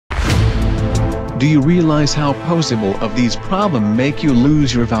Do you realize how possible of these problems make you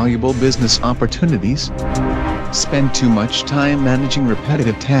lose your valuable business opportunities? Spend too much time managing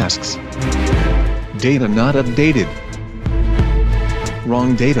repetitive tasks. Data not updated.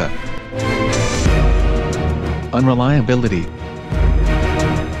 Wrong data. Unreliability.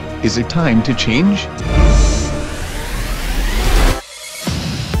 Is it time to change?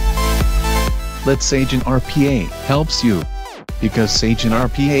 Let Sage RPA helps you. Because Sage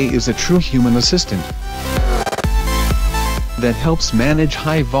RPA is a true human assistant that helps manage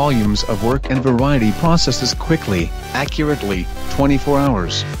high volumes of work and variety processes quickly, accurately, 24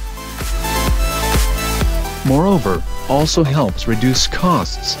 hours. Moreover, also helps reduce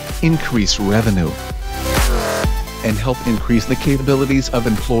costs, increase revenue, and help increase the capabilities of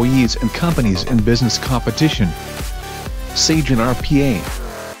employees and companies in business competition. Sage RPA.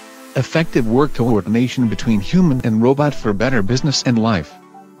 Effective work coordination between human and robot for better business and life.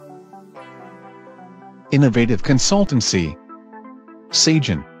 Innovative consultancy.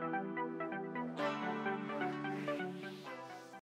 Sage.